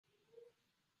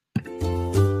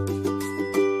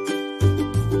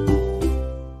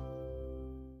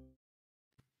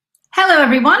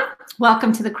everyone.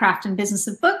 Welcome to the Craft and Business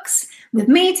of Books with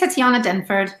me, Tetyana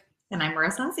Denford. And I'm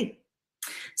Marissa.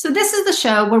 So this is the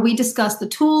show where we discuss the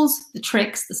tools, the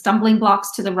tricks, the stumbling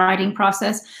blocks to the writing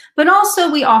process, but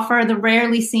also we offer the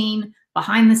rarely seen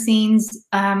behind the scenes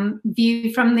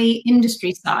view from the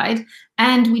industry side.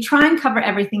 And we try and cover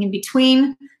everything in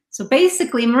between. So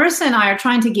basically, Marissa and I are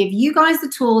trying to give you guys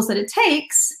the tools that it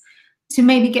takes to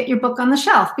maybe get your book on the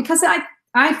shelf, because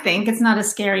I think it's not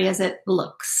as scary as it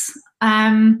looks.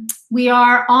 We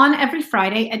are on every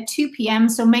Friday at 2 p.m.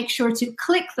 So make sure to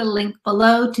click the link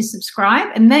below to subscribe,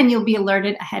 and then you'll be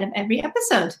alerted ahead of every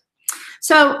episode.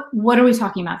 So what are we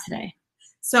talking about today?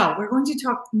 So we're going to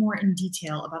talk more in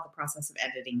detail about the process of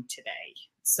editing today.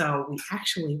 So we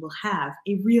actually will have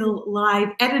a real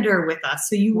live editor with us.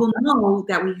 So you will know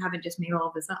that we haven't just made all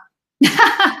of this up.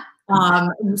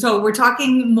 So we're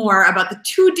talking more about the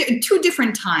two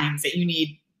different times that you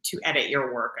need to edit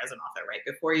your work as an author, right?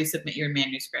 Before you submit your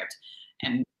manuscript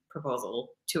and proposal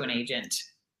to an agent.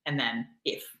 And then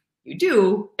if you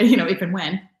do, if and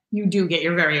when you do get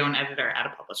your very own editor at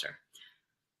a publisher.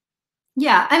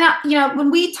 Yeah, and when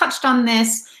we touched on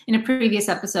this in a previous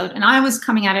episode, and I was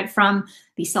coming at it from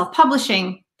the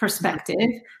self-publishing perspective,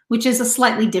 which is a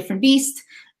slightly different beast.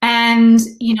 And,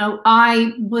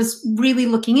 I was really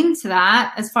looking into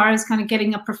that as far as kind of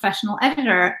getting a professional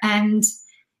editor. And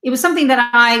it was something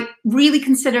that I really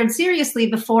considered seriously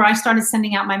before I started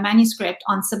sending out my manuscript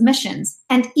on submissions.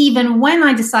 And even when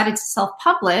I decided to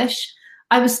self-publish,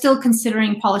 I was still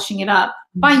considering polishing it up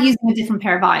by using a different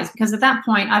pair of eyes, because at that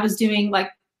point I was doing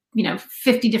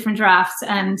 50 different drafts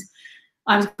and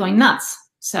I was going nuts.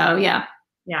 So yeah.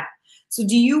 Yeah. So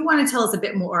do you want to tell us a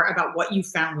bit more about what you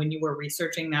found when you were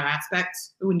researching that aspect,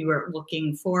 when you were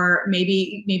looking for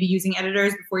maybe using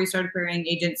editors before you started querying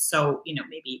agents? So,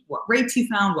 maybe what rates you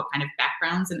found, what kind of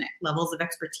backgrounds and levels of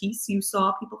expertise you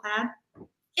saw people had?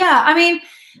 Yeah,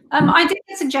 I did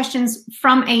get suggestions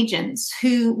from agents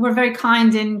who were very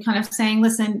kind in kind of saying,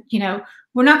 listen,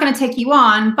 we're not going to take you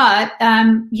on, but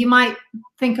you might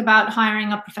think about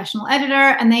hiring a professional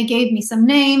editor. And they gave me some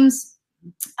names,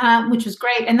 which was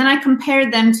great. And then I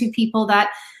compared them to people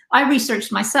that I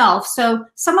researched myself. So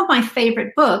some of my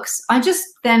favorite books, I just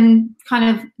then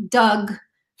kind of dug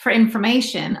for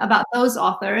information about those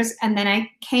authors. And then I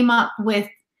came up with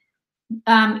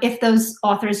if those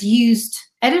authors used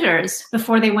editors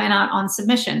before they went out on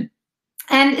submission.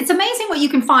 And it's amazing what you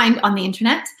can find on the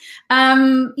internet.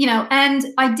 And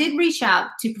I did reach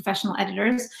out to professional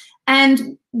editors,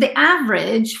 and the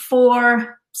average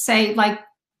for, say,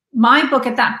 my book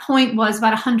at that point was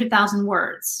about 100,000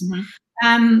 words.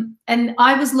 Mm-hmm. And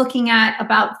I was looking at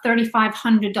about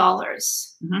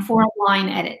 $3,500 for a line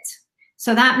edit.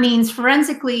 So that means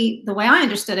forensically, the way I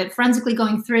understood it, forensically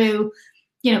going through,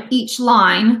 each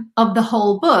line of the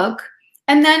whole book,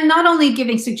 and then not only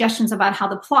giving suggestions about how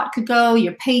the plot could go,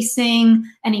 your pacing,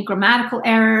 any grammatical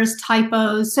errors,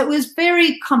 typos. So it was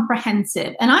very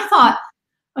comprehensive. And I thought,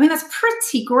 that's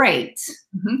pretty great.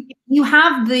 Mm-hmm.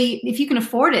 If you can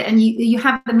afford it and you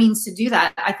have the means to do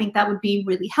that, I think that would be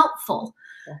really helpful,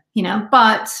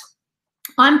 but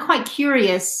I'm quite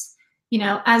curious,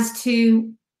 as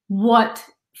to what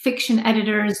fiction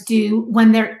editors do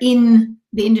when they're in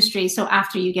the industry. So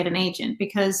after you get an agent,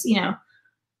 because,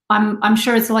 I'm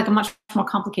sure it's a much more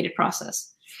complicated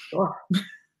process. Sure.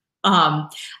 Well,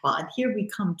 and here we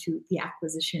come to the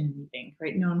acquisition meeting,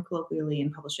 right? Known colloquially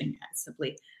in publishing as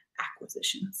simply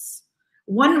acquisitions.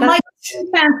 That's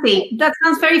fancy. That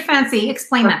sounds very fancy.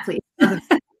 Explain that, please.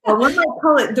 Well, one might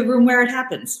call it the room where it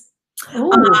happens.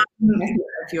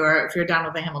 If you're down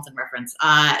with the Hamilton reference.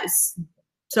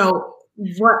 So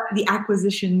what the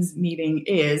acquisitions meeting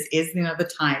is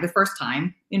the first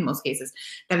time in most cases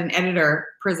that an editor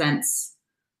presents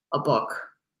a book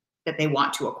that they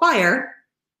want to acquire,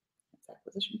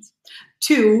 acquisitions,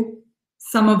 to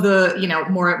some of the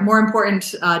more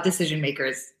important decision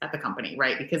makers at the company,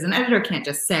 right? Because an editor can't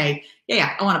just say,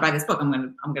 yeah, I want to buy this book.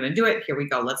 I'm gonna do it. Here we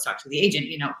go. Let's talk to the agent.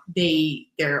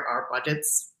 There are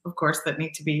budgets, of course, that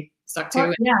need to be stuck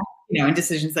to, and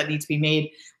decisions that need to be made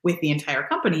with the entire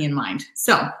company in mind.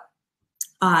 So,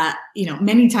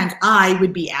 many times I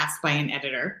would be asked by an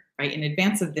editor, right, in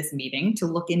advance of this meeting to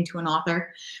look into an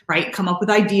author, right, come up with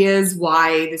ideas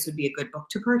why this would be a good book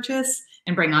to purchase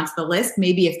and bring onto the list.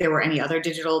 Maybe if there were any other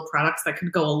digital products that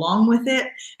could go along with it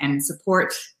and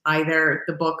support either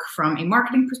the book from a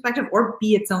marketing perspective or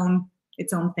be its own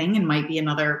thing and might be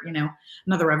another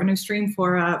revenue stream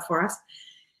for us.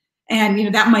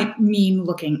 And that might mean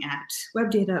looking at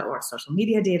web data or social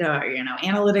media data or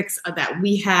analytics that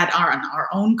we had our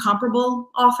own comparable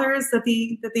authors that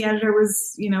the editor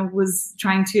was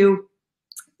trying to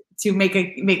to make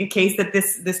a case that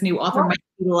this new author might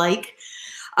be like,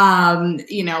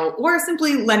 you know, or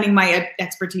simply lending my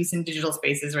expertise in digital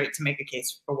spaces, right, to make a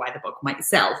case for why the book might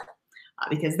sell,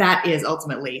 because that is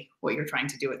ultimately what you're trying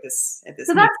to do at this.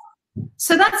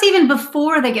 So that's even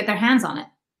before they get their hands on it.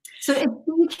 So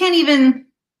you can't even.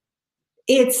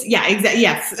 It's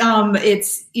yes.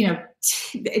 It's, you know,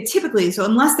 typically, so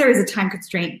unless there is a time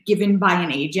constraint given by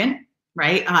an agent,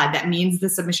 right, that means the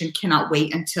submission cannot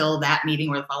wait until that meeting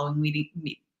or the following meeting.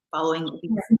 You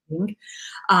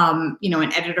know,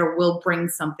 an editor will bring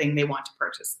something they want to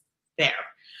purchase there.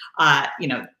 You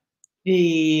know,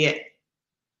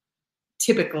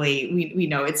 typically we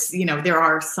know it's, you know, there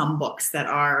are some books that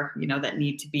are, you know, that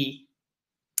you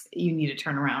need to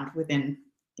turn around within,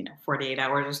 you know, 48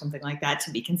 hours or something like that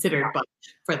to be considered. But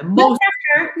for the most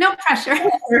no pressure.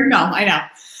 No, I know.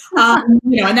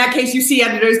 You know, in that case, you see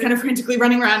editors kind of frantically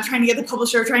running around trying to get the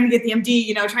publisher, trying to get the MD,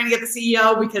 you know, trying to get the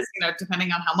CEO, because, you know, depending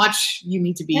on how much you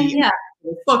need to be in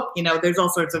this book, you know, there's all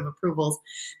sorts of approvals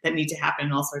that need to happen,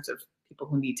 and all sorts of people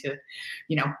who need to,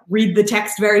 you know, read the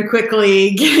text very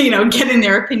quickly, get in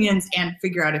their opinions and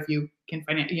figure out if you can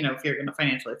if you're going to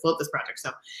financially float this project.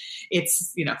 So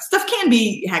it's, you know, stuff can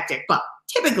be hectic, but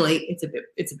typically it's a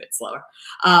bit slower.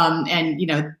 And, you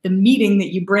know, the meeting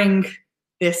that you bring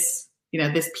this, you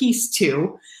know, this piece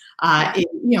to, you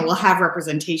know, will have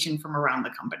representation from around the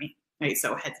company, right?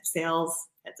 So heads of sales,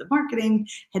 heads of marketing,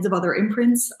 heads of other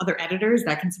imprints, other editors,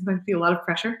 that can sometimes be a lot of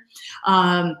pressure.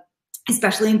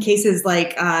 Especially in cases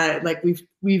like we've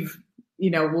you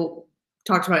know, we'll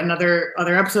talked about in other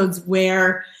episodes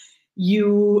where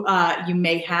you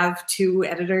may have two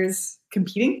editors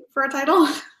competing for a title.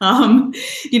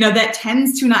 You know, that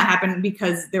tends to not happen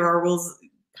because there are rules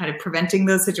kind of preventing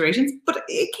those situations, but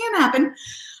it can happen.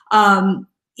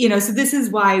 You know, so this is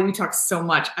why we talk so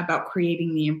much about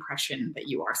creating the impression that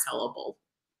you are sellable,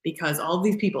 because all of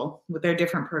these people with their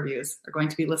different purviews are going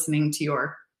to be listening to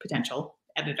your potential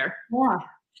editor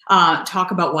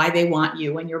talk about why they want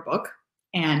you and your book,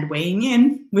 and weighing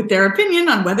in with their opinion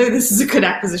on whether this is a good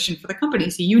acquisition for the company.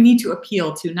 So you need to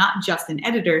appeal to not just an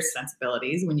editor's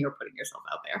sensibilities when you're putting yourself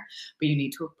out there, but you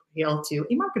need to appeal to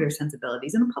a marketer's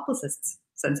sensibilities and a publicist's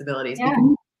sensibilities. Yeah.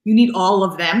 You need all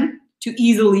of them to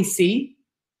easily see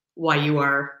why you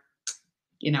are,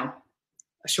 you know,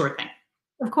 a sure thing.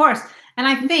 Of course. And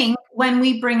I think when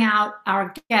we bring out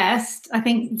our guest, I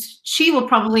think she will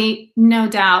probably, no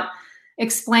doubt,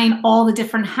 explain all the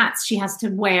different hats she has to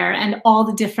wear and all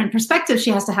the different perspectives she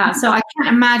has to have. So I can't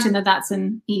imagine that that's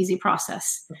an easy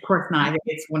process. Of course not.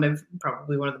 It's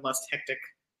probably one of the most hectic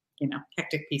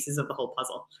pieces of the whole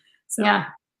puzzle. So. Yeah.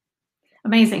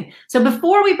 Amazing. So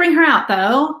before we bring her out,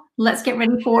 though, let's get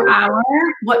ready for our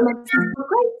What Makes This Book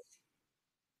Great.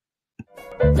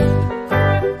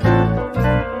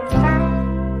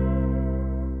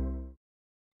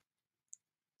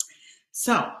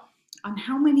 So, on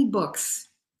how many books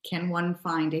can one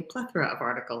find a plethora of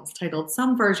articles titled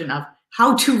some version of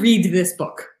how to read this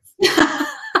book? I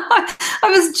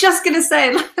was just going to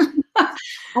say. I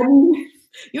mean,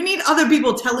 you need other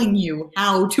people telling you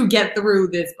how to get through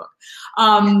this book.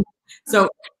 So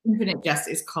Infinite Jest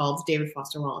is called David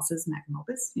Foster Wallace's magnum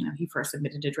opus. You know, he first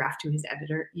submitted a draft to his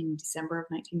editor in December of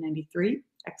 1993.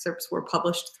 Excerpts were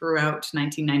published throughout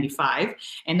 1995,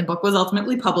 and the book was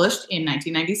ultimately published in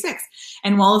 1996.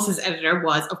 And Wallace's editor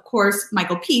was, of course,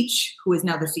 Michael Peach, who is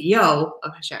now the CEO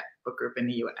of Hachette Book Group in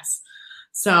the US.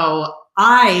 So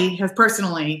I have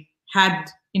personally had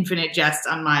Infinite Jest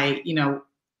on my, you know,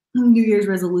 New Year's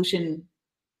resolution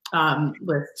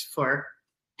list for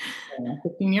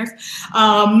 15 years.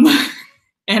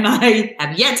 And I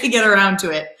have yet to get around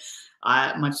to it,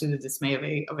 much to the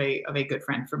dismay of a good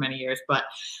friend for many years. But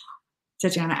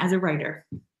Tetyana, as a writer,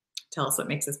 tell us what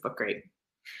makes this book great.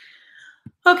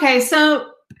 Okay,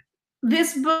 so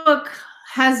this book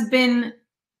has been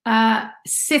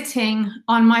sitting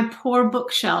on my poor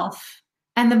bookshelf,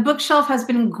 and the bookshelf has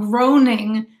been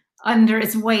groaning under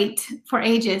its weight for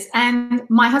ages. And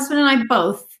my husband and I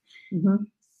both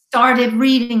started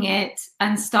reading it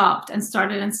and stopped and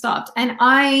started and stopped. And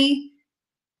I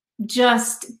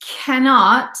just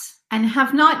cannot and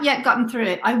have not yet gotten through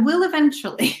it. I will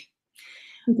eventually.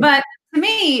 But to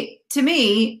me,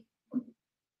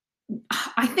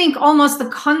 I think almost the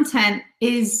content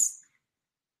is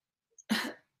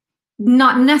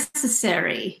not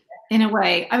necessary in a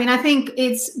way. I mean, I think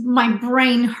it's my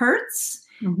brain hurts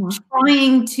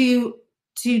trying to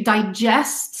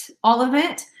digest all of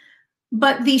it.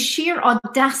 But the sheer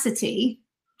audacity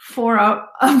for a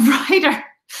writer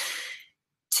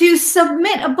to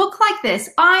submit a book like this,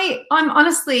 I'm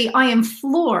honestly, I am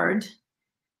floored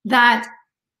that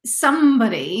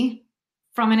somebody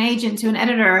from an agent to an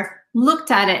editor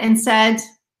looked at it and said,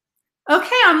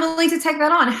 okay, I'm willing to take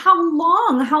that on. How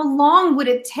long would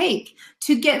it take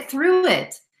to get through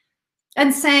it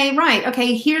and say, right,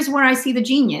 okay, here's where I see the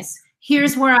genius.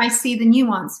 Here's where I see the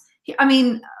nuance. I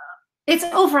mean, it's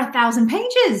over 1,000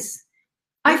 pages.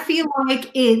 I feel like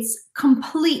it's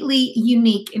completely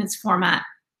unique in its format.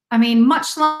 I mean,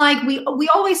 much like we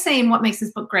always say in What Makes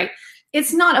This Book Great,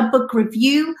 it's not a book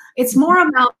review. It's more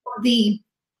about the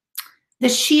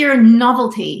sheer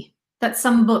novelty that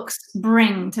some books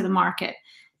bring to the market,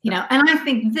 you know. And I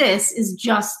think this is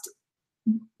just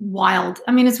wild.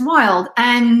 I mean, it's wild.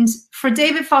 And for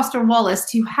David Foster Wallace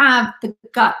to have the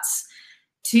guts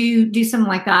to do something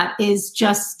like that is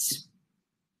just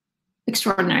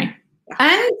extraordinary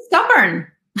and stubborn.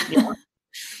 Yeah.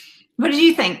 What did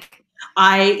you think?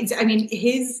 I mean,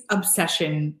 his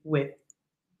obsession with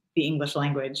the English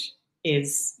language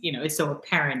is, you know, is so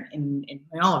apparent in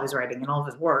all of his writing and all of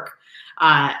his work.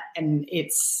 And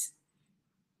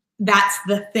that's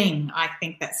the thing I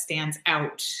think that stands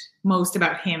out most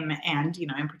about him, and, you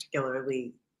know, and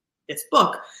particularly this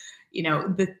book. You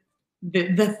know,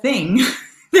 the thing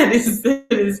that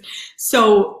is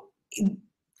so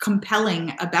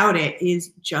compelling about it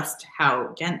is just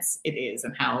how dense it is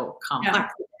and how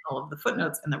complex all of the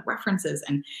footnotes and the references,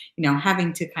 and, you know,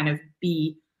 having to kind of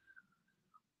be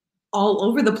all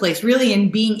over the place, really,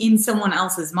 and being in someone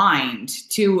else's mind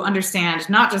to understand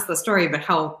not just the story, but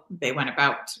how they went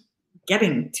about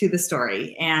getting to the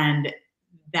story. And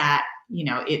that, you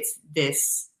know, it's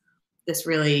this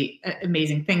really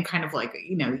amazing thing, kind of like,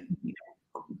 you know,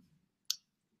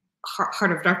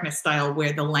 Heart of Darkness style,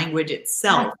 where the language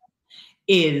itself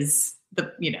is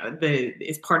the, you know,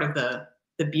 is part of the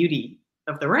beauty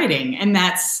of the writing. And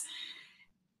that's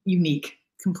unique,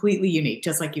 completely unique.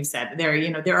 Just like you said,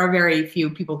 there are very few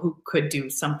people who could do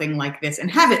something like this and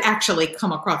have it actually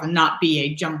come across and not be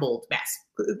a jumbled mess.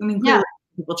 I mean, clearly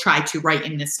people try to write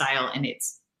in this style and it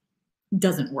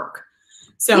doesn't work.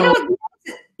 So,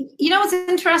 you know what's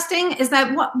interesting is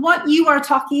that what you are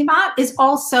talking about is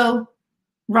also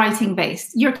writing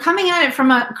based. You're coming at it from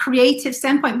a creative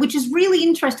standpoint, which is really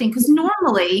interesting, because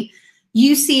normally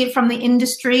you see it from the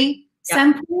industry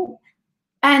standpoint.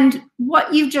 And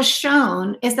what you've just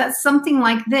shown is that something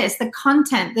like this, the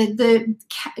content,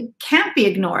 can't be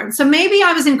ignored. So maybe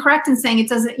I was incorrect in saying it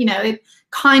doesn't, you know, it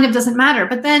kind of doesn't matter.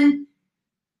 But then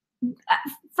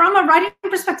from a writing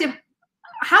perspective,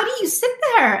 how do you sit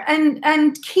there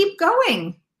and keep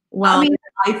going? Well, I mean,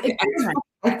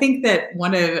 I think that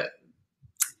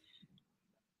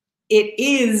it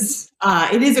is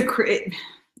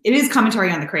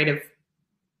commentary on the creative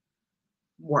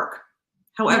work.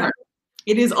 However,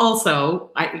 it is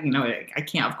also, I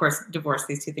can't, of course, divorce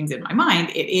these two things in my mind.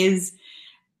 It is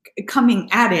coming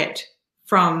at it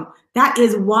from, that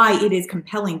is why it is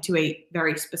compelling to a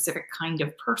very specific kind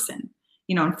of person,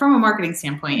 you know, and from a marketing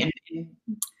standpoint. And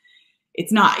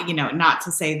it's not, you know, not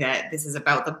to say that this is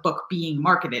about the book being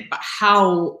marketed, but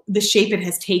how the shape it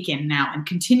has taken now and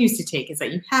continues to take is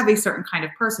that you have a certain kind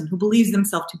of person who believes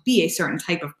themselves to be a certain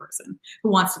type of person who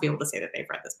wants to be able to say that they've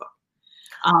read this book.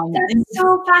 That's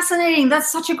so fascinating.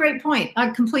 That's such a great point.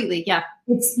 Completely. Yeah.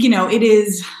 It's, you know, it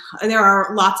is, there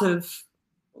are lots of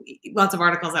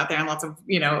articles out there and lots of,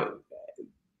 you know,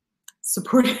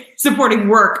 supporting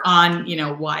work on, you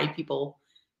know, why people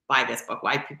buy this book,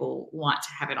 why people want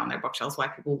to have it on their bookshelves, why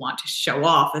people want to show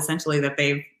off essentially that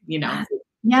they've, you know,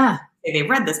 they've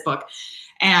read this book.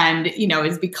 And, you know,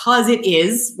 it's because it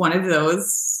is one of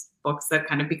those books that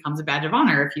kind of becomes a badge of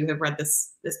honor. If you have read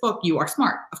this book, you are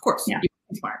smart. Of course, you are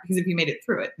smart, because if you made it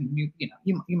through it, you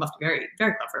must be very,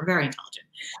 very clever and very intelligent.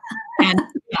 And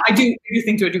I do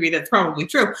think to a degree that's probably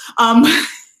true.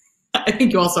 I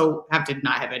think you also have to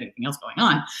not have anything else going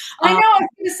on. I know. I was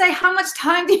going to say, how much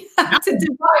time do you have to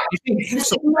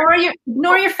devote?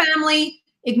 Ignore your family,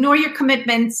 ignore your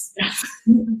commitments.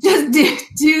 Just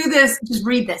do this. Just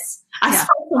read this. I saw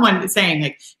someone saying,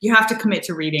 like, you have to commit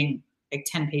to reading like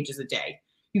 10 pages a day.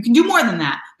 You can do more than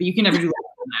that, but you can never do less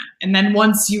than that. And then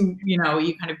once you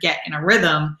kind of get in a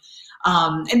rhythm,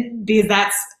 and because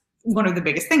that's one of the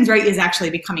biggest things, right, is actually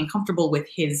becoming comfortable with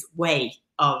his way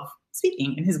of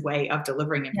speaking and his way of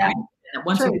delivering information. And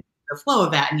once you get the flow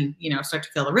of that and you start to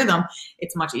feel the rhythm,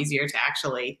 it's much easier to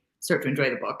actually start to enjoy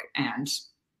the book and,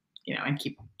 and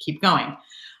keep going.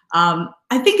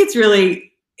 I think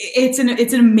it's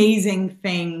an amazing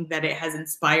thing that it has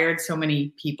inspired so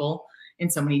many people in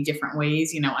so many different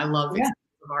ways. I love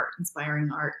art,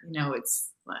 inspiring art.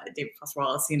 It's David Foster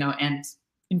Wallace, and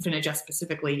Infinite Jest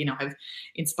specifically, have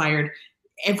inspired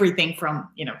everything from,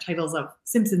 titles of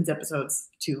Simpsons episodes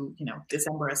to,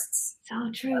 Decemberists.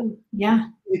 So true. Yeah.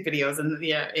 Videos. And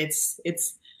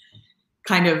it's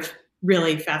kind of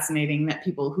really fascinating that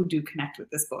people who do connect with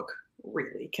this book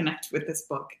really connect with this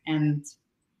book. And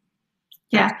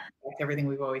everything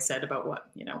we've always said about what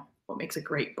makes a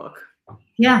great book.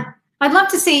 Yeah. I'd love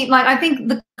to see, I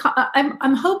think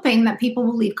I'm hoping that people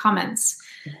will leave comments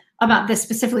about this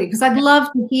specifically, because I'd love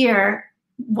to hear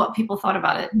what people thought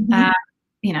about it.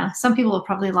 Mm-hmm. Some people will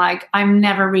probably I'm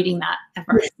never reading that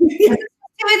ever.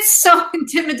 It's so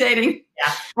intimidating.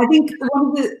 Yeah, I think one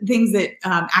of the things that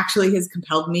actually has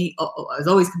compelled me, has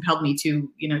always compelled me to,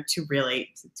 to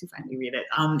finally read it,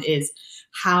 is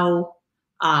how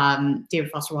David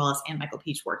Foster Wallace and Michael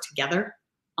Peach worked together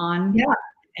on,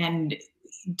 and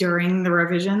during the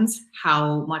revisions,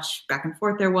 how much back and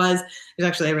forth there was. There's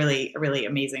actually a really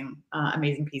amazing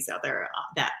piece out there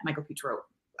that Michael Peach wrote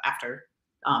after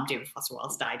David Foster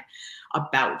Wallace died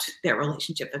about their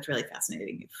relationship. That's really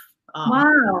fascinating. Wow! I'm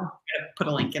gonna put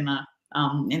a link in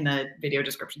the video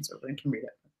description so everyone can read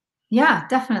it. Yeah,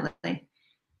 definitely.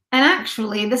 And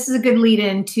actually, this is a good lead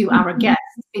in to our guest,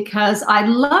 because I'd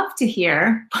love to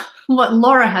hear what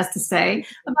Laura has to say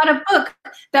about a book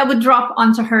that would drop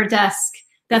onto her desk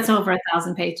that's over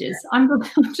 1,000 pages. I'm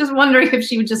just wondering if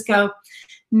she would just go,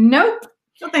 nope.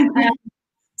 No, thank you.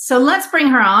 So let's bring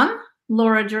her on,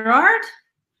 Laura Gerrard.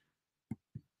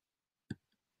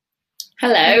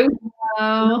 Hello.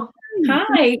 Hello.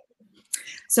 Hi.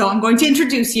 So I'm going to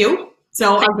introduce you.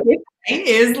 So our guest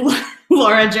is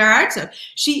Laura Gerrard. So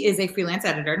she is a freelance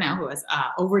editor now who has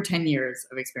over 10 years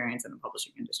of experience in the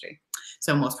publishing industry.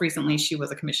 So most recently, she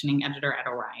was a commissioning editor at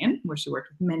Orion, where she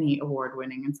worked with many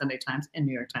award-winning and Sunday Times and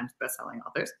New York Times bestselling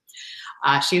authors.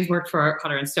 She has worked for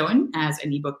Potter and Stoughton as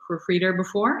an ebook proofreader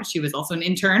before. She was also an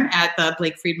intern at the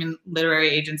Blake Friedman Literary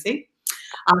Agency.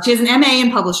 She has an MA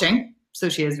in publishing, so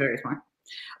she is very smart.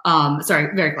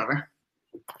 Very clever.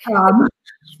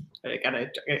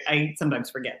 I sometimes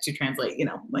forget to translate,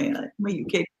 my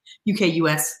UK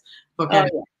US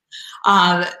vocabulary.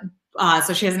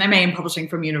 So she has an MA in publishing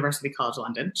from University College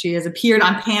London. She has appeared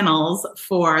on panels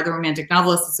for the Romantic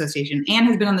Novelists Association and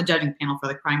has been on the judging panel for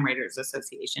the Crime Writers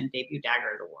Association Debut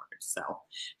Daggert Award. So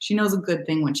she knows a good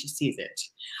thing when she sees it.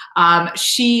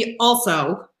 She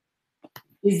also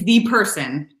is the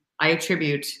person I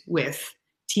attribute with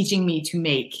teaching me to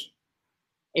make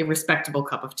a respectable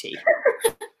cup of tea.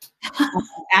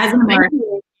 As an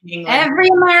American, every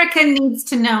American needs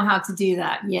to know how to do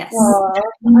that. Yes.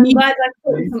 I'm glad I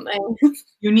put something.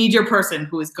 You need your person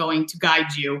who is going to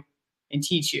guide you and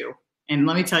teach you. And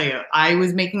let me tell you, I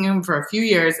was making them for a few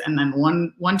years, and then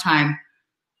one time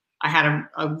I had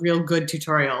a real good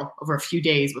tutorial over a few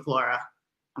days with Laura.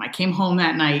 And I came home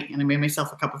that night and I made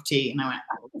myself a cup of tea, and I went,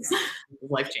 oh, this is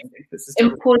life-changing. This is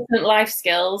important life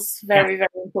skills. Very, very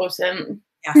important.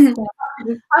 Yeah.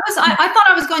 I thought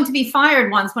I was going to be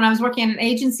fired once when I was working in an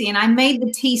agency, and I made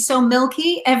the tea so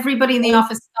milky, everybody in the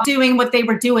office stopped doing what they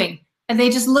were doing. And they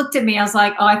just looked at me. I was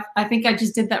like, oh, I think I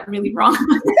just did that really wrong.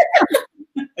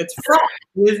 It's fraud.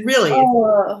 It's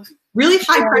really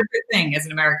high pressure thing as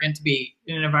an American to be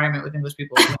in an environment with English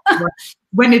people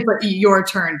when it's your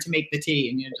turn to make the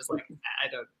tea, and you're just like, I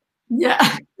don't.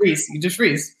 Yeah. Freeze. You just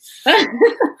freeze.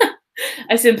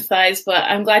 I sympathize, but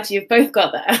I'm glad you've both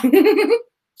got that.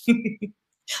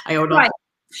 I owe it all. Right.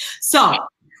 So,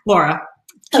 Laura,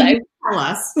 can you tell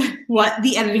us what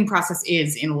the editing process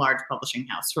is in a large publishing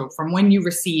house? So from when you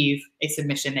receive a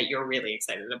submission that you're really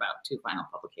excited about to final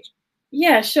publication.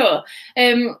 Yeah, sure.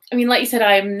 I mean, like you said,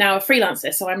 I'm now a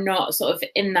freelancer, so I'm not sort of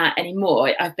in that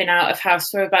anymore. I've been out of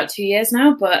house for about 2 years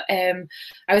now, but I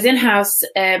was in house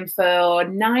for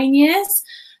 9 years.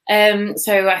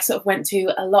 So I sort of went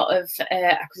to a lot of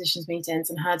acquisitions meetings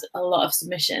and had a lot of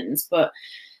submissions. But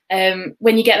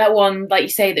when you get that one, like you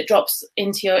say, that drops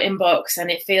into your inbox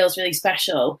and it feels really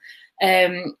special,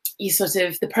 you sort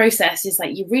of, the process is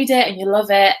like you read it and you love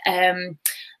it.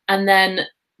 And then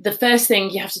the first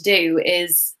thing you have to do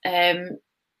is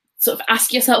sort of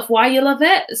ask yourself why you love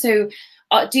it. So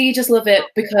do you just love it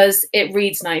because it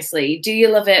reads nicely? Do you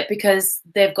love it because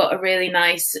they've got a really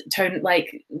nice tone,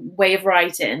 like way of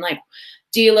writing? Like,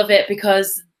 do you love it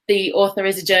because the author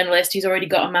is a journalist who's already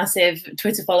got a massive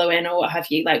Twitter following or what have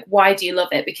you? Like, why do you love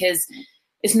it? Because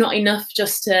it's not enough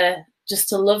just to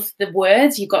love the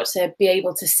words. You've got to be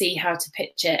able to see how to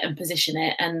pitch it and position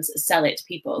it and sell it to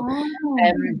people.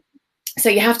 Oh. So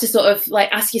you have to sort of like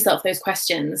ask yourself those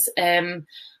questions. And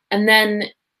then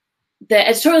the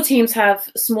editorial teams have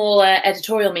smaller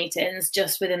editorial meetings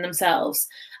just within themselves.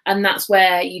 And that's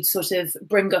where you'd sort of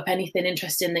bring up anything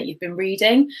interesting that you've been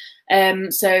reading.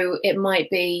 So it might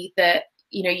be that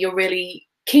you know, you're really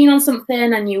keen on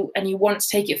something and you want to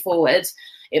take it forward.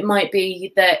 It might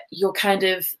be that you're kind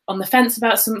of on the fence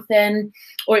about something,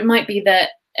 or it might be that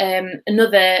an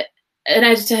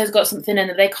editor has got something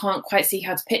and they can't quite see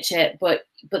how to pitch it, but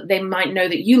they might know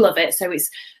that you love it. So it's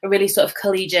a really sort of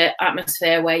collegiate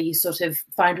atmosphere where you sort of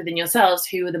find within yourselves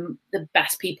who are the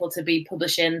best people to be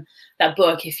publishing that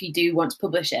book if you do want to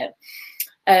publish it.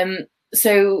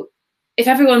 So if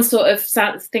everyone sort of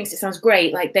thinks it sounds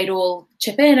great, like they'd all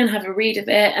chip in and have a read of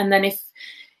it. And then if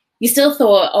you still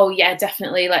thought, oh yeah,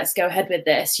 definitely, let's go ahead with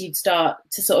this, you'd start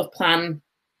to sort of plan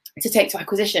to take to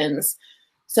acquisitions.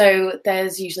 So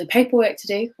there's usually paperwork to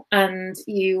do, and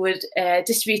you would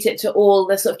distribute it to all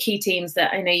the sort of key teams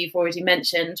that I know you've already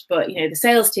mentioned, but, you know, the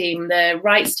sales team, the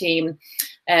rights team,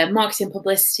 marketing,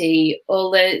 publicity,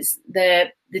 all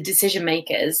the decision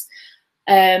makers.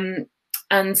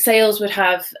 And sales would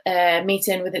have a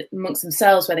meeting amongst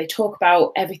themselves where they talk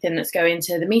about everything that's going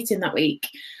to the meeting that week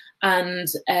and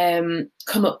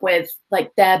come up with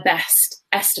like their best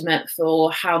estimate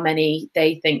for how many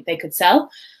they think they could sell.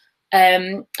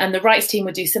 And the rights team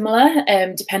would do similar,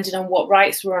 depending on what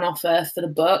rights were on offer for the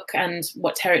book and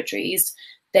what territories.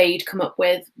 They'd come up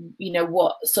with, you know,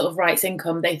 what sort of rights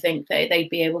income they think they'd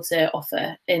be able to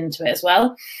offer into it as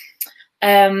well.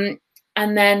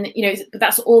 And then, you know,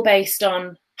 that's all based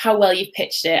on how well you've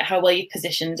pitched it, how well you've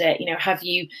positioned it. You know, have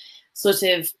you sort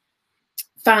of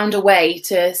found a way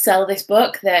to sell this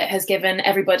book that has given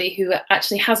everybody who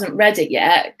actually hasn't read it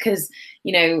yet, because,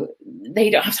 you know, they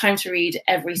don't have time to read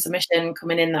every submission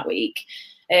coming in that week.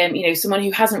 You know, someone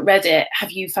who hasn't read it,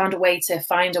 have you found a way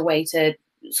to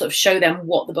sort of show them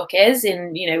what the book is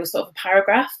in, you know, sort of a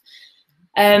paragraph?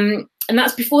 And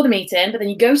that's before the meeting, but then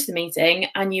you go to the meeting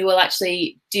and you will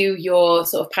actually do your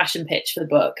sort of passion pitch for the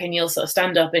book, and you'll sort of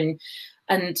stand up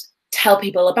and tell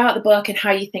people about the book and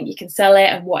how you think you can sell it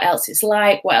and what else it's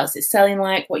like, what else it's selling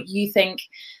like, what you think,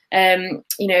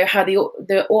 you know, how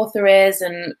the author is,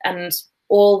 and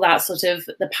all that sort of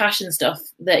the passion stuff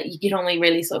that you can only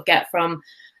really sort of get from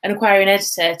an acquiring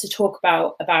editor to talk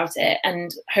about it,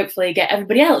 and hopefully get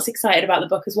everybody else excited about the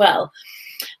book as well.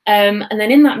 And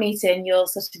then in that meeting, you'll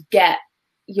sort of get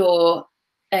your,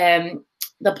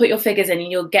 they'll put your figures in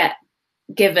and you'll get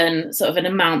given sort of an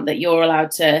amount that you're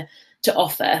allowed to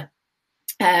offer.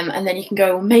 And then you can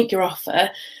go and make your offer.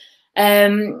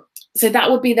 So that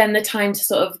would be then the time to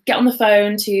sort of get on the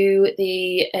phone to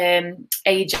the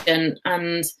agent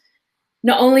and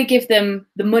not only give them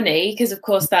the money, because of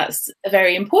course that's a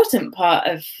very important part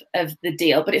of the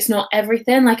deal, but it's not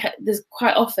everything. Like there's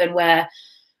quite often where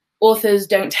authors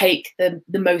don't take the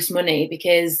most money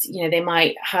because, you know, they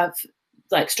might have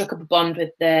like struck up a bond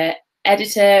with the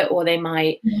editor, or they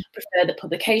might prefer the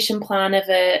publication plan of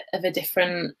a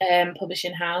different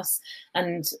publishing house.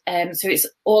 And so it's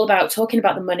all about talking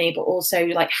about the money, but also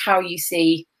like how you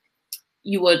see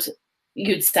you'd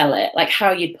sell it, like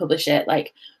how you'd publish it,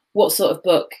 like what sort of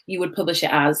book you would publish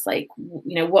it as, like,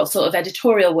 you know, what sort of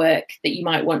editorial work that you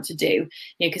might want to do, you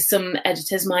know, because some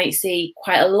editors might see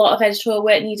quite a lot of editorial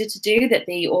work needed to do that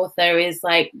the author is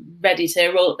like ready to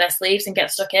roll up their sleeves and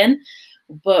get stuck in.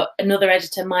 But another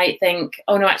editor might think,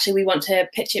 oh no, actually we want to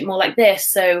pitch it more like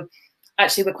this, so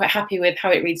actually we're quite happy with how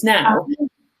it reads now.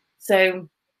 So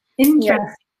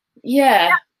interesting.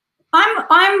 Yeah.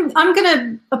 I'm going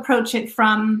to approach it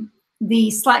from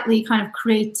the slightly kind of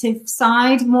creative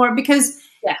side more, because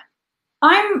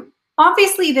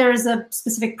obviously there's a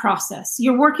specific process.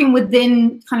 You're working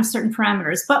within kind of certain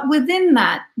parameters, but within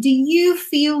that, do you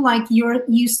feel like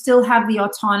you still have the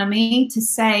autonomy to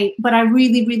say, but I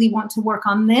really, really want to work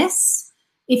on this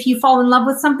if you fall in love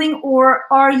with something? Or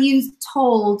are you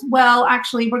told, well,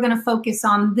 actually, we're going to focus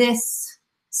on this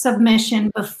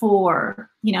submission before,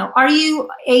 you know, are you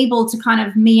able to kind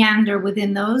of meander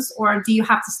within those, or do you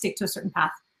have to stick to a certain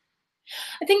path?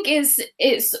 I think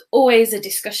it's always a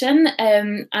discussion,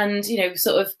 and, you know,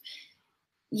 sort of,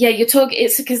 yeah, you're talking,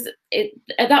 it's because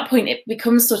at that point it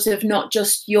becomes sort of not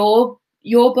just your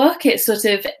book, it's sort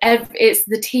of it's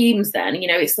the teams then, you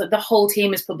know, it's the whole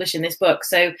team is publishing this book.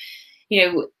 So, you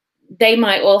know, they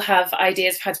might all have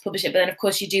ideas of how to publish it, but then of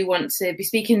course you do want to be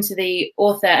speaking to the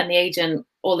author and the agent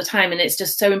all the time, and it's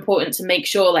just so important to make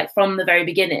sure, like from the very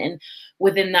beginning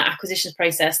within that acquisitions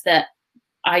process, that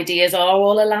ideas are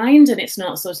all aligned, and it's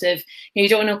not sort of, you know, you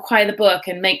don't want to acquire the book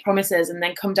and make promises and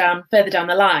then come down further down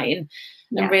the line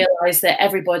and realize that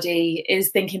everybody is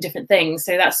thinking different things.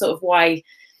 So that's sort of why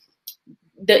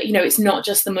that, you know, it's not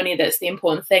just the money that's the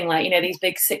important thing. Like, you know, these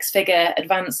big 6-figure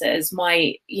advances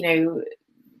might, you know,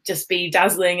 just be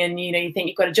dazzling and, you know, you think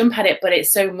you've got to jump at it, but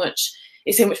it's so much,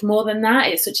 so much more than that.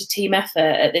 It's such a team effort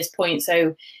at this point.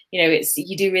 So, you know,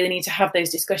 you do really need to have those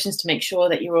discussions to make sure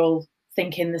that you're all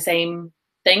thinking the same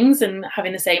things and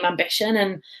having the same ambition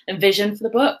and vision for the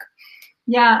book.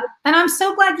 Yeah. And I'm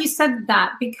so glad you said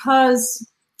that, because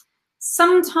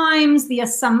sometimes the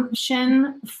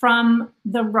assumption from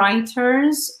the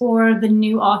writers or the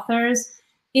new authors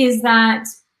is that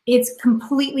it's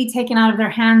completely taken out of their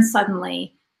hands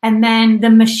suddenly, and then the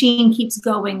machine keeps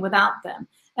going without them.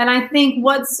 And I think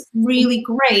what's really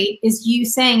great is you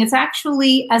saying it's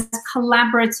actually as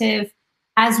collaborative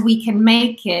as we can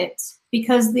make it,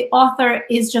 because the author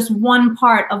is just one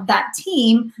part of that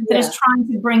team that is trying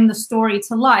to bring the story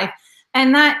to life.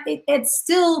 And that it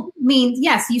still means,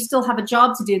 yes, you still have a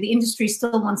job to do. The industry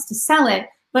still wants to sell it,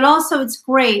 but also it's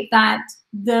great that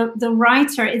the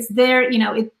writer, it's there, you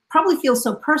know, it probably feels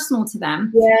so personal to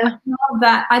them. Yeah.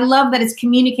 I love that it's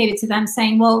communicated to them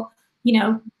saying, well, you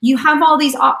know, you have all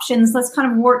these options. Let's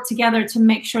kind of work together to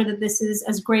make sure that this is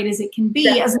as great as it can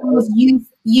be, as long as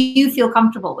you feel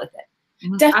comfortable with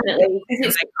it. Definitely. I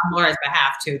think on Laura's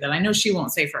behalf too, that I know she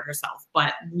won't say for herself,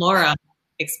 but Laura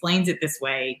explains it this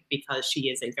way because she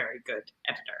is a very good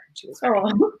editor. She was very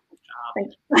good at her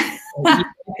job. I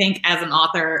think as an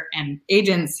author and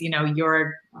agents, you know,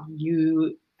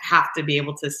 you have to be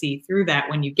able to see through that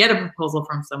when you get a proposal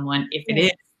from someone, if it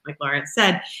is, like Laura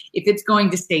said, if it's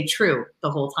going to stay true the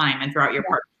whole time and throughout your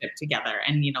partnership together.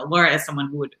 And, you know, Laura is someone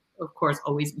who would, of course,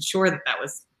 always ensure that that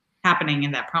was happening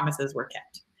and that promises were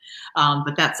kept.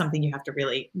 But that's something you have to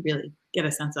really, really get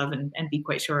a sense of and be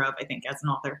quite sure of, I think, as an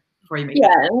author before you make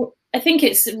it. I think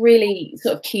it's really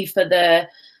sort of key for the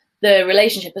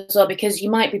relationship as well, because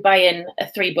you might be buying a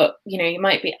 3-book, you know, you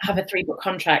might have a 3-book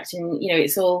contract, and, you know,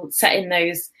 it's all set in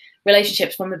those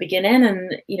relationships from the beginning,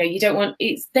 and, you know, you don't want,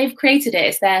 they've created it,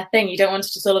 it's their thing. You don't want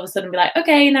to just all of a sudden be like,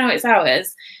 okay, now it's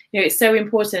ours. You know, it's so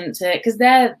important to, because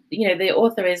they're, you know, the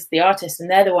author is the artist and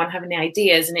they're the one having the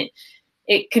ideas, and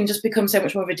it can just become so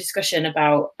much more of a discussion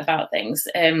about things.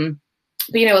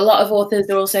 But, you know, a lot of authors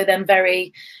are also then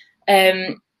very,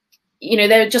 you know,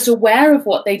 they're just aware of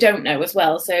what they don't know as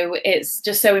well. So it's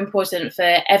just so important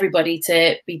for everybody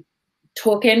to be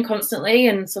talking constantly,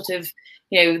 and sort of,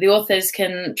 you know, the authors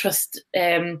can trust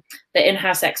the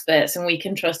in-house experts, and we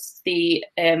can trust the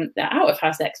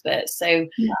out-of-house experts. So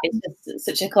it's just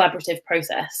such a collaborative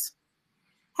process.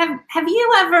 Have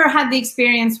you ever had the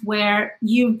experience where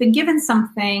you've been given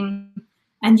something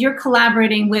and you're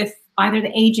collaborating with either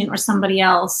the agent or somebody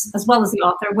else, as well as the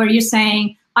author, where you're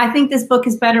saying, I think this book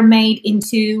is better made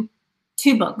into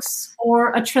 2 books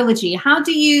or a trilogy? How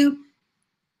do you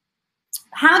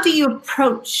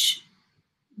approach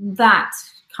that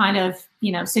kind of,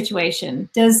 you know, situation?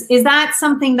 Is that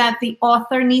something that the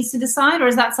author needs to decide, or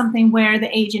is that something where the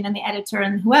agent and the editor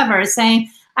and whoever is saying,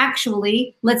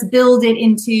 actually, let's build it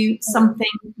into something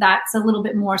that's a little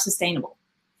bit more sustainable?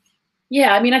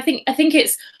 Yeah, I mean, I think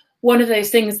it's one of those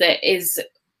things that is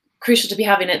crucial to be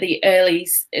having at the early,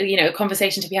 you know,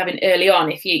 conversation to be having early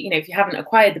on. If you haven't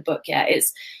acquired the book yet,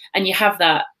 and you have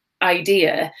that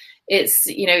idea,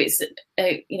 you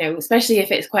know, especially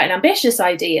if it's quite an ambitious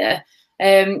idea, you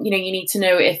know, you need to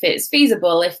know if it's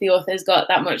feasible, if the author's got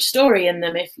that much story in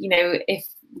them, if, you know, if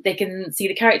they can see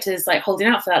the characters like holding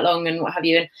out for that long and what have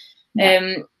you.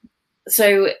 And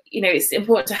so, you know, it's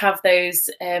important to have those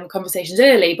conversations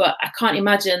early, but I can't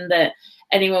imagine that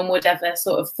anyone would ever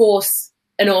sort of force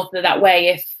an author that way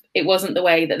if it wasn't the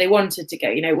way that they wanted to go.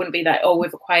 You know, it wouldn't be that, oh,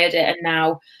 we've acquired it and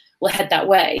now we'll head that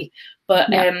way. But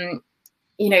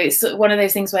you know, it's one of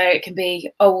those things where it can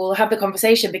be, oh, we'll have the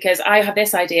conversation because I have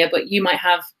this idea, but you might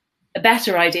have a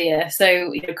better idea.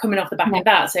 So, you know, coming off the back of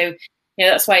that. So, you know,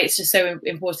 that's why it's just so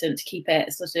important to keep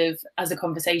it sort of as a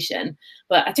conversation.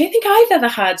 But I don't think I've ever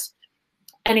had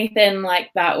anything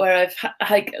like that where I've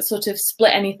like sort of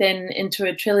split anything into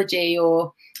a trilogy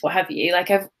or what have you. Like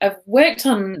I've worked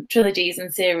on trilogies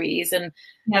and series and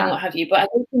what have you, but I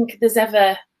don't think there's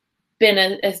ever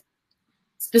been a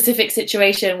specific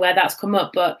situation where that's come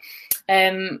up. But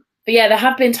yeah, there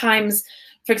have been times,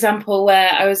 for example,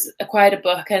 where I acquired a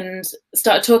book and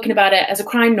started talking about it as a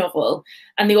crime novel,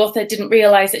 and the author didn't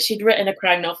realize that she'd written a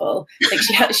crime novel. Like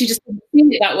she just didn't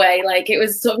see it that way. Like it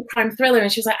was sort of a crime thriller,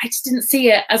 and she was like, I just didn't see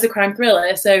it as a crime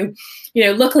thriller. So, you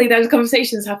know, luckily those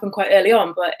conversations happen quite early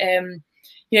on, but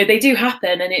you know, they do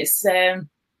happen, and it's so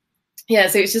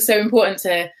it's just so important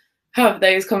to have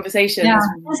those conversations.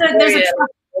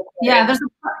 Yeah, there's a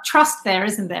trust there,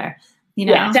 isn't there? You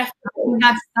know, yeah, definitely.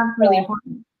 That's really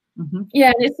important. Mm-hmm.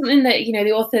 Yeah, and it's something that, you know,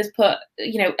 the authors put,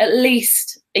 you know, at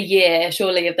least a year,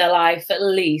 surely, of their life, at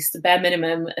least the bare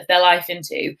minimum of their life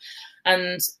into,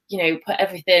 and, you know, put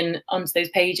everything onto those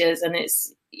pages. And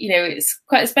it's, it's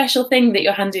quite a special thing that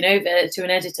you're handing over to an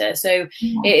editor. So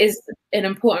it is an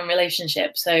important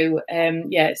relationship. So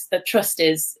the trust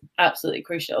is absolutely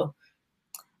crucial.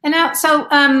 And now, so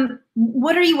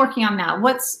what are you working on now?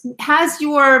 Has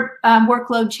your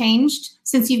workload changed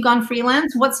since you've gone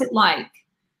freelance? What's it like?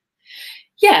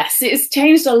 Yes, it's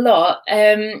changed a lot.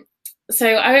 So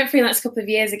I went freelance a couple of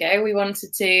years ago. We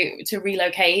wanted to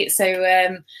relocate. So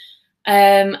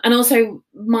and also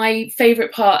my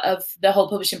favorite part of the whole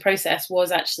publishing process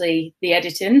was actually the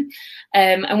editing.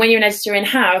 And when you're an editor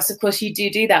in-house, of course you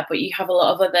do that, but you have a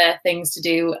lot of other things to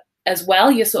do as well.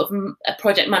 You're sort of a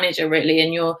project manager really,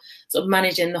 and you're sort of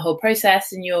managing the whole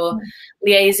process, and you're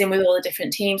liaising with all the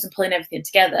different teams and pulling everything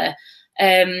together.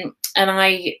 And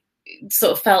I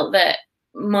sort of felt that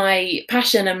my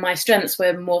passion and my strengths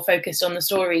were more focused on the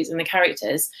stories and the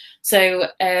characters. So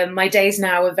my days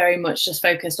now are very much just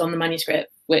focused on the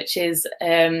manuscript, which is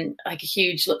like a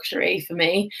huge luxury for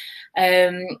me.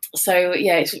 So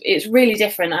yeah, it's really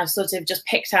different. I've sort of just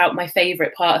picked out my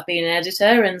favorite part of being an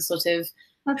editor and sort of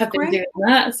have been doing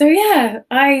that. So yeah,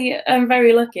 I am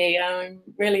very lucky. I'm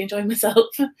really enjoying myself.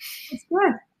 That's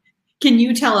good. Can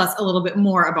you tell us a little bit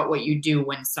more about what you do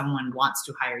when someone wants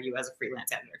to hire you as a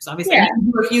freelance editor? Because obviously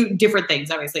you do a few different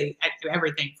things, obviously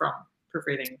everything from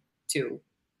proofreading to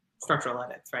structural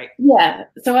edits, right? Yeah.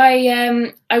 So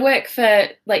I work for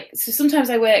so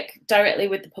sometimes I work directly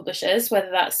with the publishers,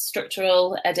 whether that's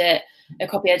structural edit, a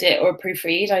copy edit, or a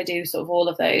proofread. I do sort of all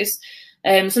of those.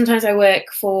 Sometimes I work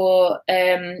for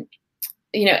like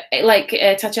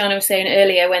Tetyana was saying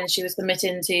earlier, when she was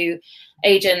submitting to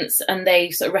agents and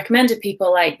they sort of recommended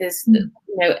people, like there's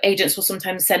agents will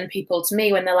sometimes send people to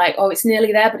me when they're like, oh, it's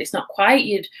nearly there but it's not quite,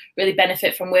 you'd really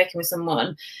benefit from working with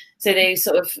someone. So they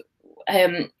sort of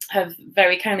have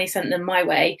very kindly sent them my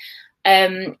way,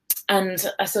 and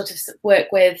I sort of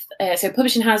work with so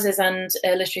publishing houses and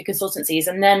literary consultancies,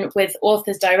 and then with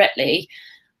authors directly,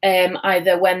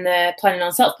 either when they're planning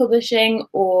on self-publishing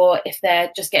or if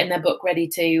they're just getting their book ready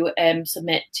to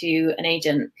submit to an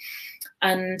agent.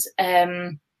 And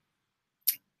so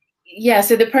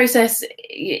the process,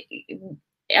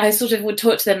 I sort of would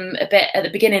talk to them a bit at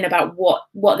the beginning about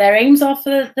what their aims are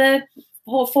for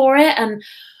it, and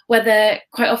whether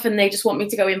quite often they just want me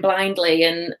to go in blindly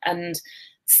and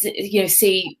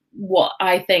see what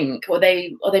I think, or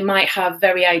they might have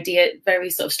very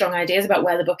sort of strong ideas about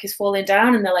where the book is falling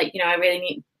down, and they're like, I really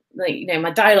need,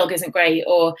 my dialogue isn't great,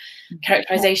 or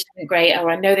characterization isn't great, or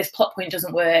I know this plot point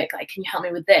doesn't work, like, can you help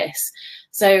me with this?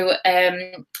 So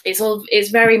it's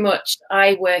very much,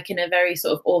 I work in a very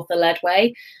sort of author-led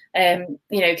way,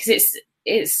 because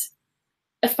it's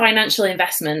a financial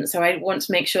investment, so I want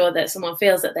to make sure that someone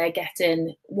feels that they're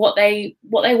getting what they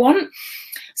want.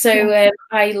 So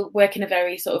I work in a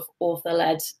very sort of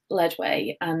author-led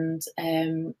way, and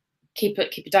keep a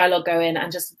dialogue going,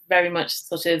 and just very much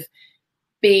sort of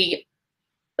be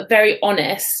very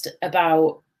honest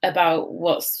about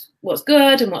what's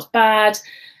good and what's bad,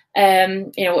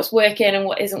 what's working and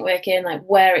what isn't working, like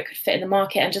where it could fit in the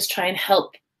market, and just try and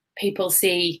help people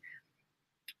see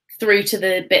through to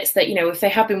the bits that, if they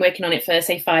have been working on it for,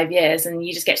 say, 5 years, and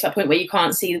you just get to that point where you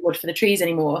can't see the wood for the trees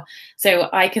anymore. So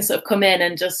I can sort of come in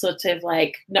and just sort of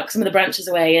like knock some of the branches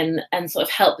away and sort of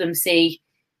help them see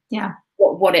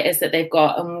what it is that they've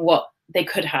got and what they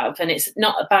could have. And it's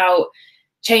not about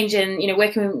changing,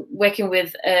 working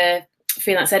with a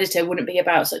freelance editor wouldn't be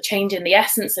about sort of changing the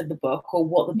essence of the book or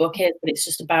what the book is, but it's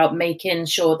just about making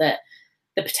sure that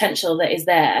the potential that is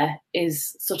there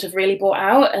is sort of really brought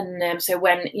out. And so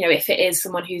when, if it is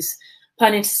someone who's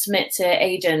planning to submit to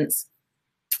agents,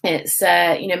 it's,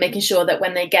 making sure that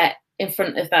when they get in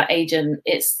front of that agent,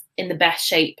 it's in the best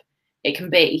shape it can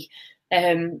be.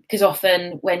 Because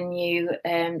often when you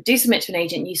do submit to an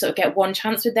agent, you sort of get one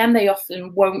chance with them. They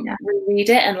often won't reread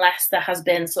it unless there has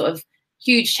been sort of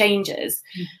huge changes.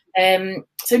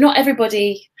 So not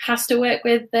everybody has to work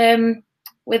with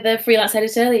a freelance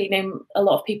editor. A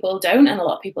lot of people don't, and a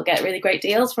lot of people get really great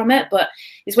deals from it. But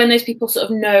it's when those people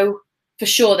sort of know for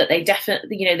sure that they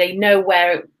definitely, they know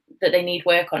where that they need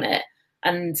work on it,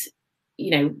 and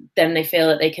then they feel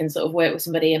that they can sort of work with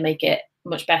somebody and make it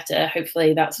much better.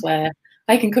 Hopefully, that's where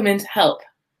I can come in to help.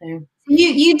 So.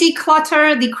 You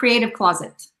declutter the creative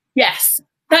closet. Yes,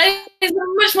 that is a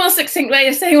much more succinct way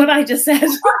of saying what I just said.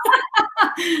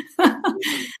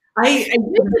 I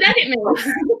could edit me.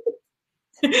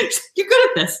 You're good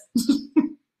at this.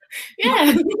 Yeah,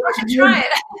 you should try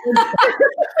it.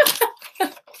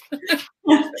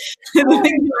 The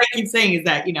thing that I keep saying is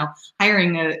that,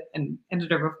 hiring an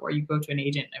editor before you go to an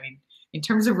agent, I mean, in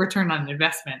terms of return on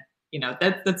investment,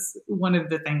 that's one of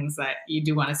the things that you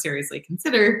do want to seriously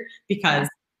consider, because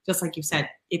just like you said,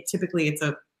 typically it's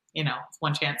a, it's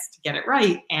one chance to get it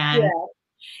right. And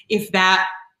if that,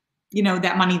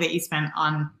 that money that you spent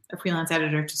on a freelance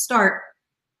editor to start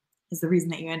is the reason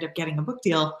that you end up getting a book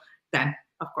deal, then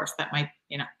of course that might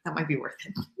be worth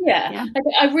it. Yeah.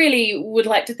 I really would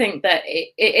like to think that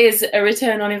it is a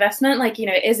return on investment. Like,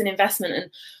 it is an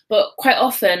investment, but quite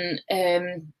often,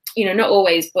 not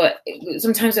always, but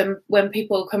sometimes when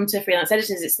people come to freelance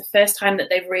editors, it's the first time that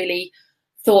they've really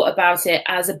thought about it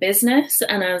as a business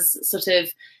and as sort of,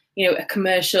 a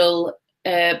commercial,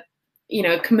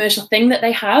 commercial thing that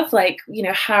they have. Like,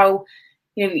 how,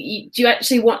 do you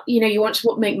actually want, you want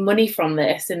to make money from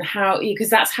this, and how, because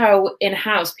that's how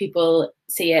in-house people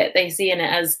see it. They see in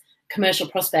it as commercial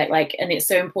prospect, like, and it's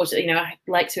so important. I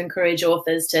like to encourage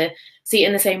authors to see it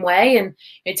in the same way, and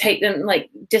take them, like,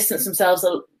 distance themselves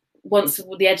once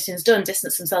the editing's done,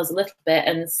 distance themselves a little bit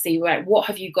and see, right, what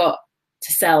have you got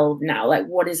to sell now? Like,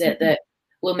 what is it that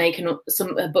will make a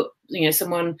book,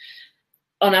 someone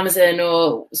on Amazon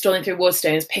or strolling through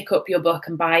Waterstones pick up your book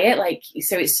and buy it? Like,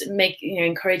 so it's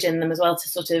encouraging them as well to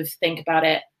sort of think about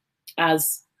it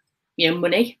as,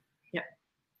 money.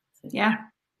 Yeah.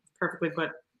 Perfectly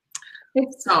put.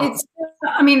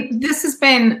 I mean, this has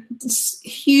been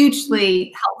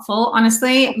hugely helpful,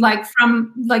 honestly, like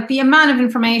from the amount of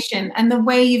information and the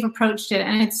way you've approached it.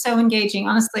 And it's so engaging,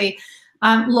 honestly.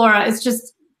 Laura, it's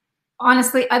just,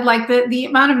 honestly, I'd like the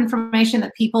amount of information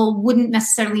that people wouldn't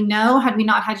necessarily know had we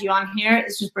not had you on here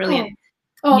is just brilliant.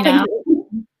 Thank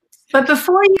you. But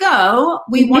before you go,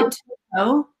 we want to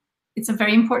know, it's a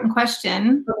very important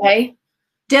question. Okay.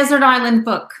 Desert Island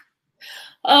book.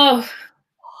 Oh,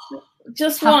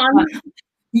 just one.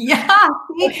 Yeah.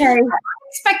 Okay. I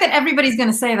expect that everybody's going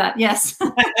to say that. Yes.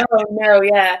 Oh no,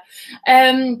 yeah.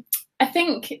 I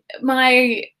think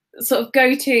my sort of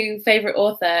go-to favorite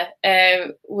author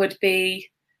would be,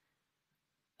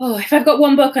 if I've got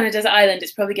one book on a desert island,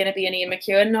 it's probably going to be an Ian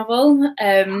McEwan novel.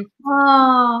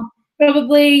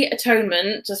 Probably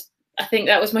Atonement. I think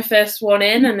that was my first one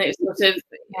in, and it was sort of,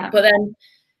 but then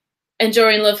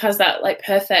Enduring Love has that like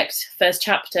perfect first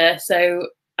chapter. So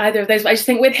either of those, I just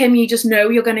think with him, you just know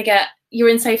you're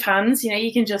in safe hands.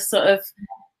 You can just sort of,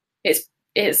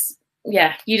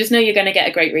 you just know you're going to get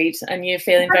a great read, and you're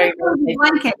feeling very, very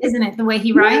blanket, isn't it? The way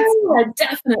he writes. Yeah,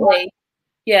 definitely.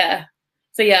 Yeah.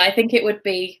 So yeah, I think it would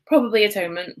be probably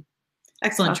Atonement.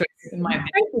 Excellent choice, in my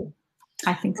opinion.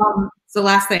 I think so. So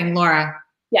last thing, Laura.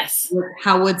 Yes.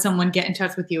 How would someone get in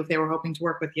touch with you if they were hoping to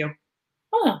work with you?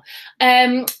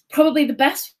 Probably the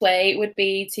best way would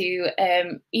be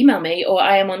to email me, or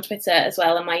I am on Twitter as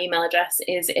well, and my email address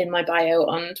is in my bio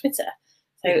on Twitter.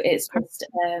 So it's just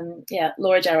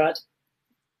Laura Gerrard.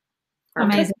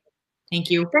 Amazing. Thank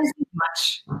you very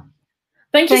much.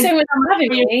 Thank you so much for having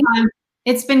me.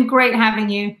 It's been great having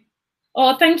you.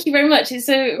 Oh, thank you very much. It's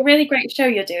a really great show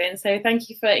you're doing, so thank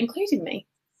you for including me.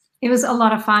 It was a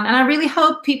lot of fun, and I really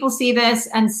hope people see this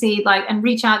and and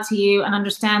reach out to you and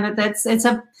understand that it's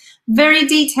a very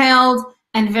detailed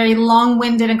and very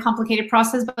long-winded and complicated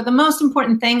process. But the most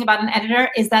important thing about an editor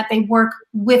is that they work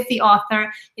with the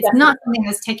author. It's not something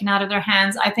that's taken out of their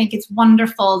hands. I think it's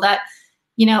wonderful that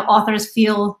authors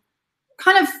feel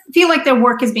like their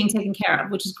work is being taken care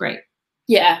of, which is great.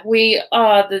 Yeah, we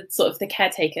are the sort of the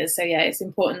caretakers. So yeah, it's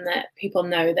important that people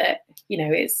know that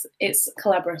it's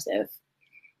collaborative.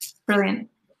 Brilliant.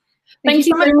 Thank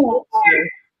you so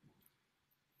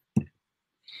much.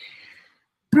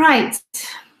 Right.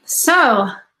 So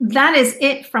that is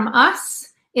it from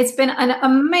us. It's been an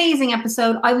amazing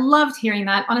episode. I loved hearing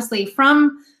that, honestly,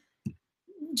 from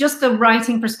just the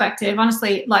writing perspective,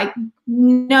 honestly, like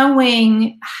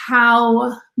knowing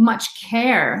how much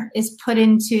care is put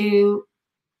into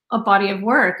a body of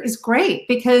work is great,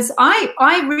 because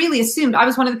I really assumed, I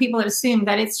was one of the people that assumed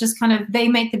that it's just kind of, they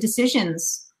make the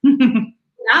decisions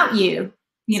without you,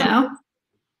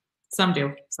 Some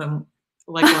do. Some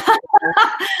like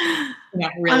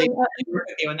really work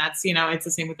with you, and that's it's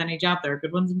the same with any job. There are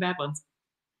good ones and bad ones.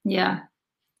 Yeah,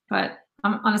 but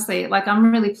I'm honestly,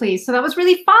 I'm really pleased. So that was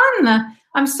really fun.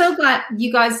 I'm so glad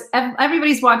you guys,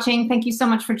 everybody's watching. Thank you so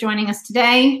much for joining us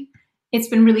today. It's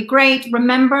been really great.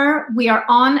 Remember, we are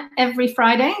on every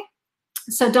Friday,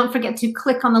 so don't forget to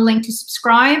click on the link to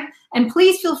subscribe. And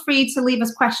please feel free to leave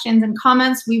us questions and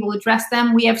comments. We will address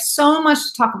them. We have so much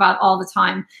to talk about all the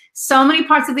time. So many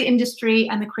parts of the industry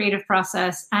and the creative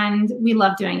process, and we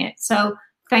love doing it. So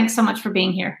thanks so much for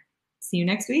being here. See you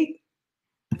next week.